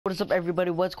What is up,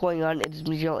 everybody? What's going on? It is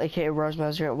me, aka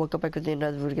RarwzMeowz here, and welcome back with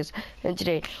another video, guys. And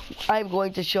today, I'm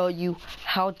going to show you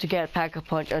how to get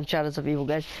Pack-a-Punch on Shadows of Evil,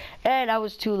 guys. And I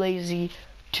was too lazy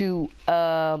to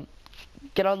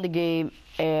get on the game,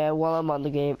 and while I'm on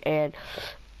the game, and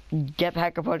get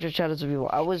Pack-a-Punch on Shadows of Evil.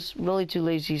 I was really too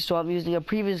lazy, so I'm using a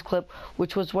previous clip,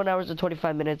 which was 1 hour and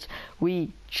 25 minutes.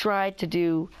 We tried to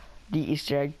do the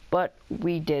Easter egg, but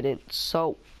we didn't.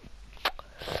 So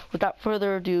without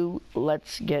further ado,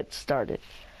 let's get started.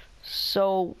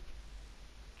 So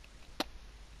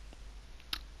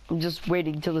I'm just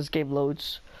waiting till this game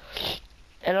loads,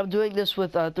 and I'm doing this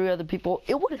with 3 other people.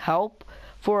 It would help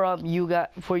for you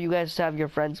guys to have your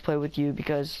friends play with you,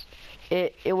 because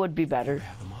it would be better.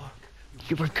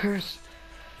 You were cursed.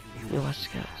 You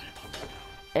must go.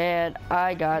 And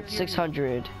I got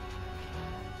 600.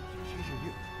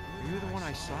 You're the one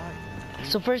I saw.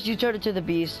 So first you turn into the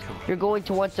beast. You're going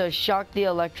to want to shock the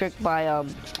electric by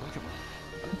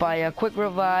a quick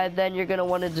revive. Then you're gonna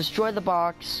want to destroy the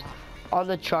box on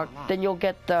the truck. Then you'll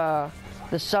get the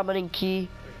summoning key.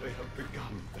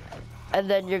 And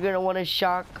then you're gonna want to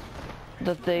shock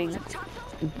the thing,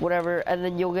 whatever, and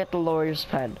then you'll get the lawyer's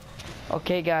pen.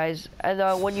 Okay, guys.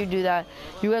 And when you do that,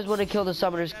 you guys want to kill the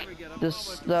summoners,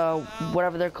 the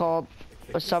whatever they're called,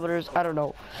 or summoners. I don't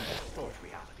know.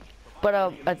 But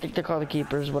I think they're called the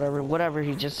keepers, whatever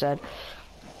he just said.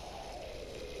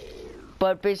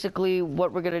 But basically,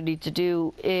 what we're gonna need to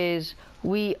do is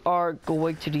we are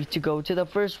going to need to go to the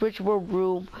first ritual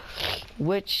room,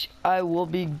 which I will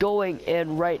be going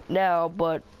in right now.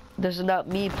 But this is not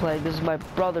me playing. This is my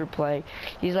brother playing.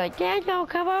 He's like, Daniel,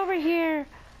 come over here.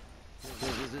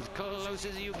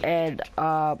 And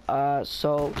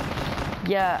so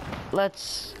yeah,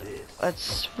 let's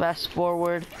fast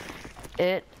forward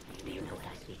it.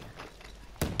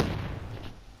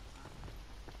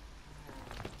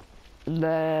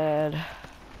 Then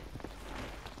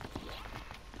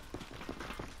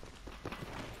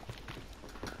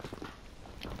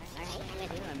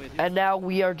and now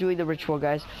we are doing the ritual,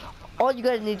 guys. All you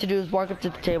guys need to do is walk up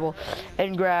to the table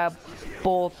and grab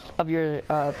both of your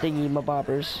thingy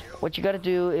mabobbers. What you gotta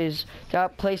do is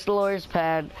place the lawyer's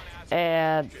pen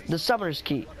and the summoner's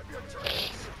key.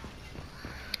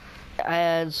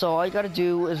 And so all you gotta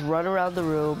do is run around the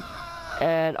room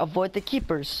and avoid the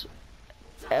keepers.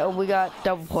 And we got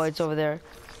double points over there,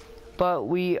 but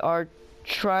we are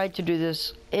trying to do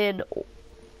this in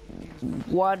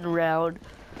 1 round.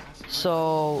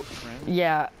 So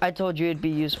yeah, I told you it'd be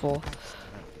useful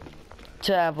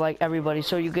to have like everybody,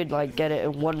 so you could like get it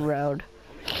in 1 round.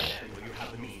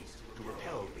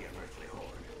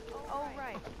 Oh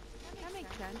right, that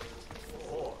makes sense.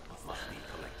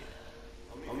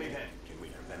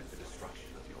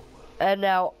 And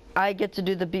now I get to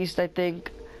do the beast, I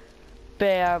think.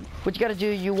 Bam. What you gotta do,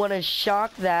 you want to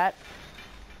shock that,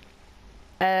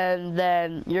 and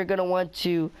then you're gonna want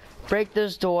to break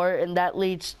this door, and that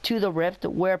leads to the rift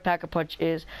where Pack-a-Punch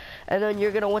is. And then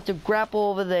you're gonna want to grapple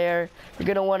over there. You're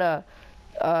gonna want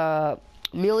to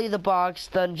melee the box,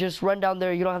 then just run down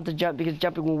there. You don't have to jump, because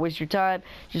jumping will waste your time.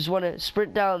 You just want to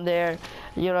sprint down there,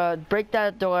 you know, break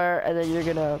that door, and then you're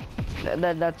gonna, and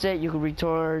then that's it. You can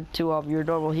return to your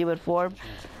normal human form.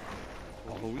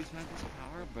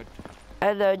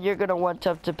 And then you're gonna want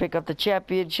to pick up the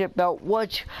championship belt,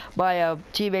 which my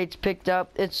teammates picked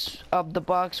up. It's the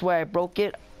box where I broke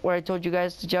it, where I told you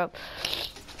guys to jump.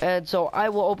 And so I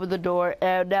will open the door,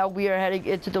 and now we are heading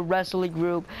into the wrestling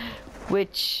room,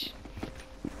 which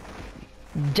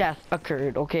death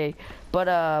occurred, okay?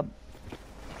 But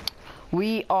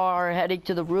we are heading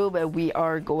to the room, and we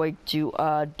are going to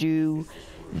do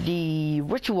the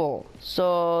ritual.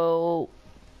 So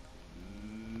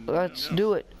let's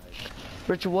do it.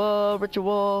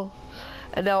 Ritual.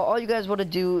 And now all you guys want to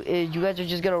do is you guys are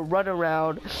just gonna run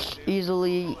around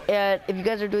easily. And if you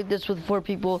guys are doing this with 4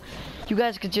 people, you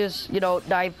guys could just, you know,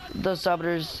 knife the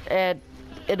summoners, and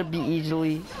it'll be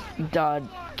easily done.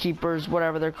 Keepers,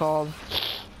 whatever they're called.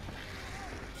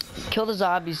 Kill the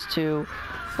zombies too,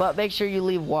 but make sure you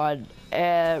leave 1.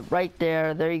 And right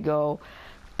there you go.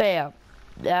 Bam.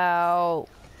 Now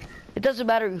it doesn't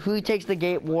matter who takes the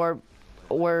gate warp,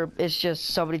 where it's just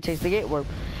somebody takes the gate warp.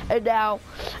 And now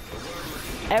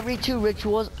every 2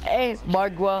 rituals a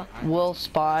Margwa will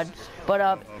spawn.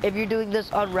 But if you're doing this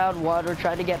on round 1 or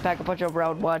trying to get Pack-a-Punch on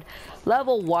round 1,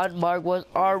 level 1 Margwas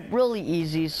are really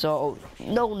easy, so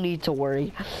no need to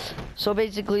worry. So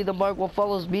basically the Margwa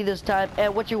follows me this time,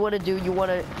 and what you want to do, you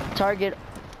want to target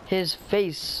his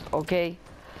face, okay?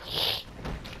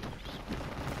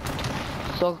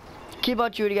 So keep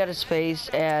on shooting at his face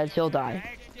and he'll die.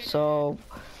 So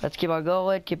let's keep on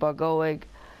going, keep on going.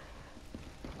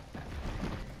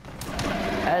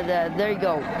 And then there you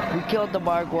go. We killed the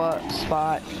Margwa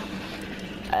spot.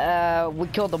 We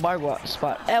killed the Margwa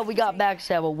spot. And we got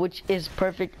max ammo, which is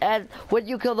perfect. And when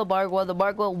you kill the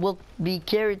Margwa will be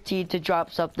guaranteed to drop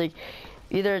something.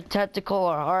 Either a tentacle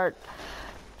or heart.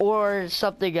 Or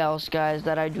something else, guys,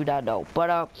 that I do not know.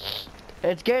 But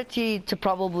it's guaranteed to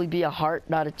probably be a heart,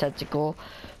 not a tentacle.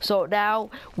 So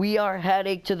now we are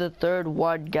heading to the third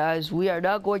one, guys. We are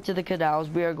not going to the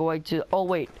canals. We are going to... Oh,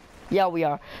 wait. Yeah, we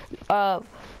are.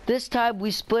 This time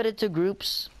we split into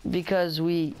groups because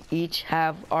we each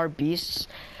have our beasts.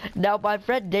 Now, my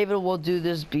friend David will do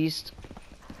this beast.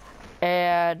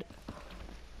 And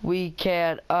we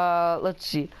can... let's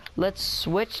see. Let's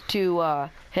switch to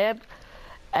him.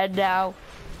 And now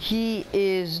he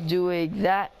is doing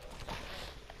that.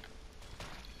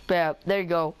 Bam, there you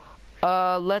go.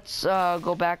 Let's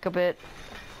go back a bit.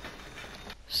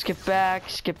 Skip back,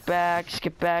 skip back,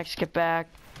 skip back, skip back.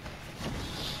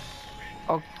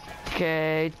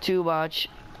 Okay, too much.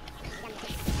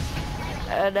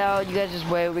 And now you guys just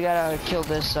wait. We gotta kill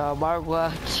this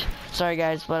Margwa. Sorry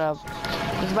guys, but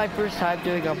this is my first time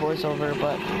doing a voiceover,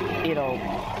 but you know,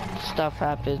 stuff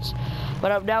happens.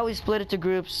 But now we split into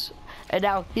groups, and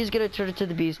now he's gonna turn into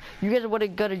the beast. You guys are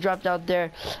gonna drop down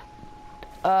there,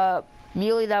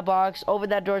 melee that box, open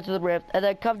that door to the rift, and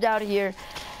then come down here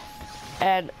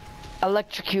and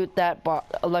electrocute that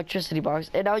electricity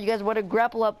box. And now you guys want to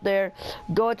grapple up there,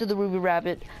 go into the ruby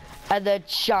rabbit, and then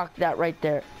shock that right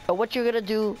there. And what you're gonna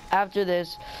do after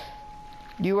this,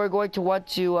 you are going to want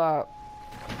to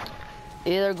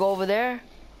either go over there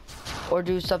or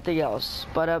do something else,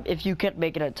 but if you can't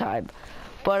make it in time.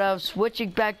 But switching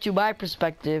back to my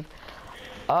perspective,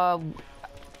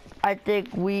 I think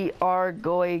we are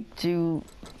going to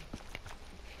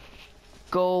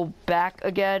go back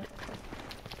again,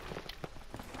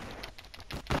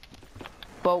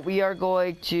 but we are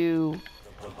going to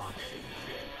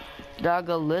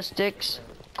Nagalistics,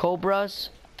 Cobras.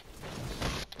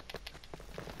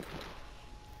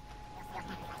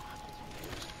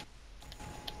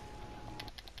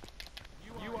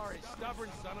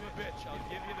 Son of a bitch, I'll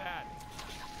give you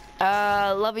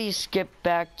that. Let me skip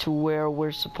back to where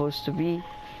we're supposed to be.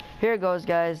 Here it goes,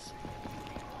 guys.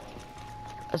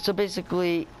 So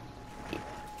basically,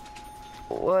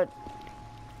 what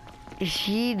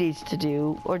he needs to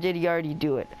do, or did he already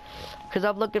do it? Because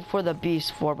I'm looking for the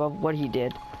beast form of what he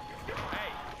did.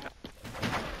 Hey.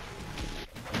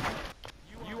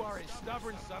 You are a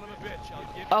stubborn son of a bitch, I'll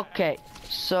give you Okay,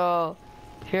 so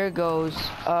here it goes.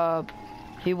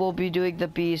 He will be doing the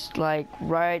beast like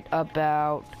right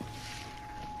about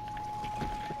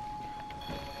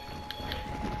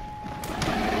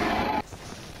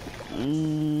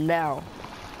now.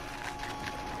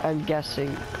 I'm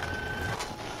guessing.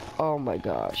 Oh my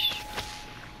gosh.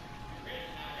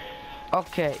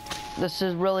 Okay, this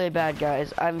is really bad,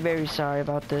 guys. I'm very sorry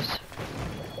about this.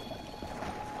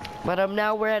 But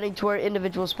now we're heading to our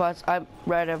individual spots. I'm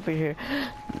right over here.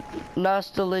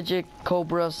 Nostalgic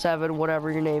Cobra 7,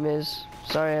 whatever your name is.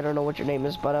 Sorry, I don't know what your name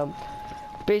is, but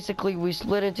basically we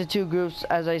split into two groups,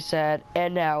 as I said,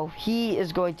 and now he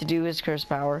is going to do his curse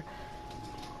power.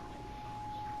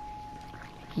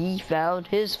 He found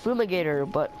his fumigator,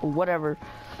 but whatever.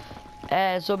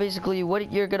 And so basically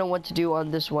what you're gonna want to do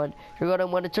on this one, you're gonna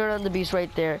want to turn on the beast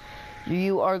right there.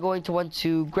 You are going to want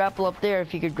to grapple up there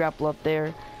if you could grapple up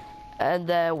there. And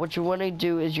then what you want to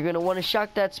do is you're going to want to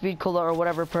shock that speed cola or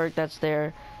whatever perk that's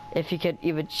there. If you can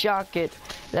even shock it,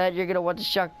 then you're going to want to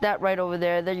shock that right over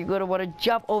there. Then you're going to want to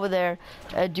jump over there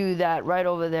and do that right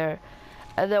over there.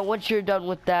 And then once you're done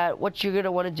with that, what you're going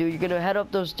to want to do, you're going to head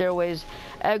up those stairways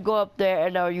and go up there.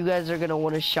 And now you guys are going to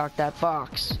want to shock that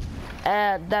box.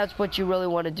 And that's what you really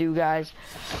want to do, guys.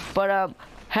 But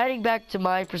heading back to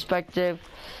my perspective,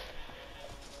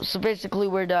 so basically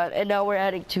we're done. And now we're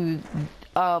heading to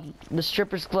the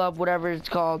strippers club, whatever it's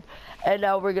called, and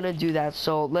now we're gonna do that.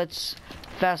 So let's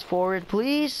fast forward,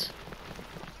 please.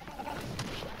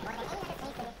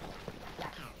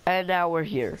 And now we're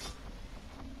here,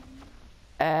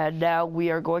 and now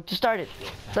we are going to start it.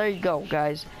 There you go,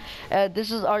 guys. And this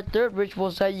is our third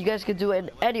ritual set. You guys can do it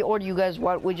in any order you guys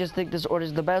want. We just think this order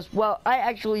is the best. Well, I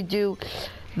actually do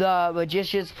the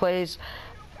magician's place,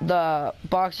 the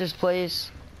boxer's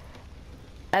place,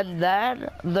 and then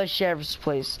the sheriff's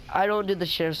place. I don't do the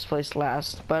sheriff's place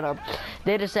last, but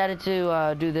they decided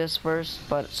to do this first.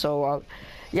 But so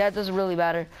yeah, it doesn't really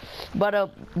matter. But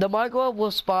the Margwa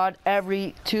will spawn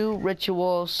every 2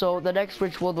 rituals. So the next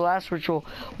ritual, the last ritual,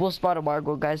 will spawn a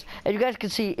Margwa, guys. And you guys can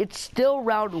see it's still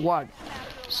round 1.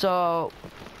 So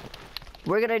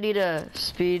we're gonna need a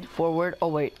speed forward. Oh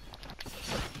wait.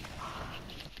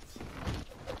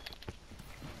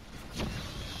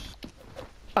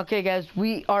 Okay, guys,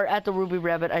 we are at the Ruby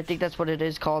Rabbit. I think that's what it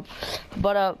is called.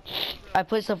 But I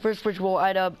placed the first ritual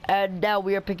item, and now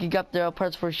we are picking up the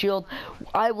parts for shield.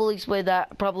 I will explain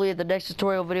that probably in the next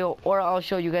tutorial video, or I'll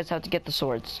show you guys how to get the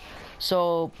swords.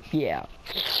 So yeah.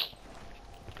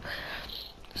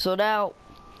 So now,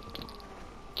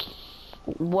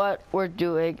 what we're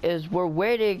doing is we're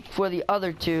waiting for the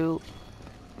other two.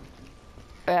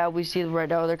 We see them right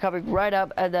now. They're coming right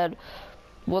up, and then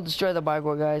we'll destroy the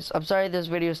Magua, guys. I'm sorry this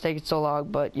video is taking so long,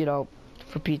 but you know,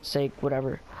 for Pete's sake,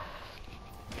 whatever.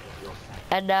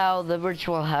 And now the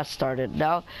ritual has started.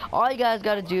 Now, all you guys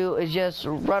gotta do is just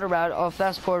run around. I'll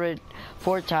fast forward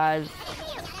 4 times,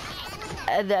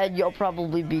 and then you'll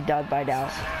probably be done by now.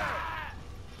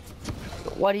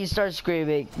 When he starts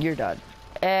screaming, you're done.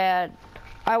 And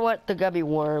I want the gummy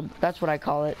worm. That's what I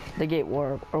call it. The gate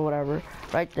worm, or whatever.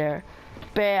 Right there.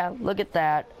 Bam, look at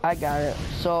that. I got it.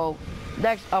 So,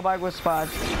 next, Magua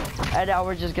spawns. And now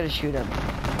we're just gonna shoot him.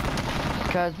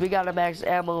 Because we got a max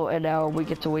ammo, and now we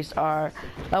get to waste our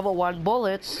level 1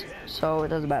 bullets. So, it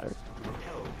doesn't matter.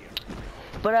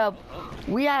 But,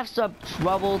 we have some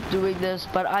trouble doing this,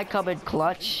 but I come in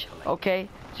clutch. Okay?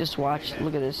 Just watch.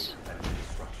 Look at this.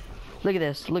 Look at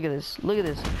this. Look at this. Look at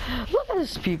this. Look at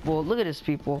this, people. Look at this,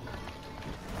 people.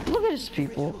 Look at this,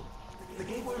 people. The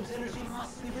gate worm's energy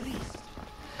must be released.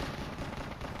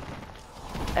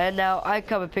 And now I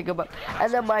come and pick him up,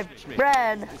 and then my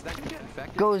friend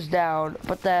goes down,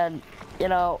 but then, you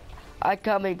know, I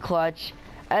come in clutch,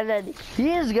 and then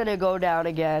he is gonna go down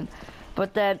again,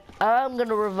 but then I'm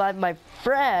gonna revive my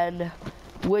friend,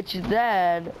 which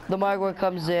then the Magua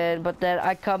comes in, but then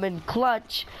I come in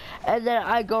clutch, and then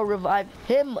I go revive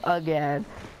him again.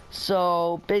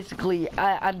 So basically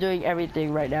I'm doing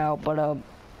everything right now, but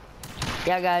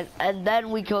yeah, guys, and then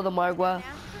we kill the Magua.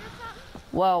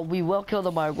 Well, we will kill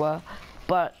the Magua,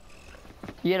 but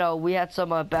you know, we had some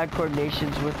bad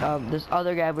coordinations with this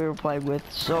other guy we were playing with.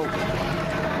 So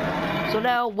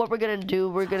now what we're gonna do,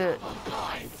 we're gonna.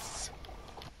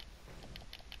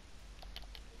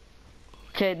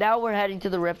 Okay, now we're heading to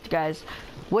the rift, guys.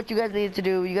 What you guys need to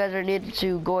do, you guys are needed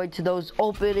to go into those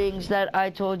openings that I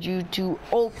told you to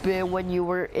open when you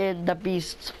were in the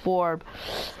beast's form.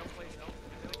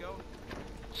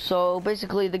 So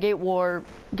basically, the gate worms,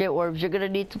 you're gonna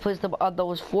need to place them on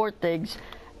those 4 things.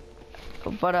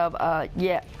 But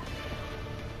yeah,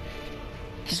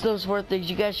 just those 4 things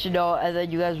you guys should know, and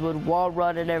then you guys would wall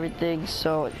run and everything.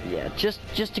 So yeah, just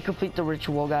to complete the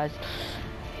ritual, guys.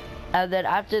 And then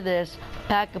after this,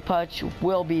 Pack-a-Punch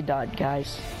will be done,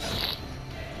 guys.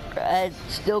 And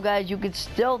still, guys, you can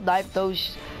still knife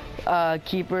those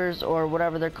keepers or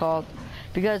whatever they're called,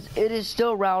 because it is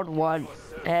still round 1.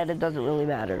 And it doesn't really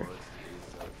matter.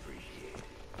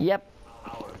 Yep.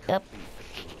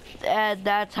 And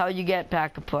that's how you get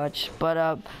Pack-a-Punch.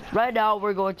 But right now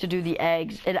we're going to do the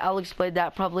eggs, and I'll explain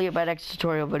that probably in my next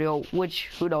tutorial video, which,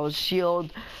 who knows,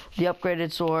 shield, the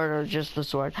upgraded sword, or just the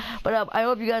sword. But I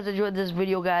hope you guys enjoyed this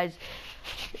video, guys.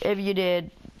 If you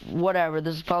did, whatever,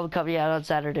 this is probably coming out on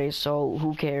Saturday, so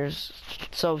who cares.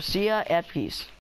 So see ya and peace.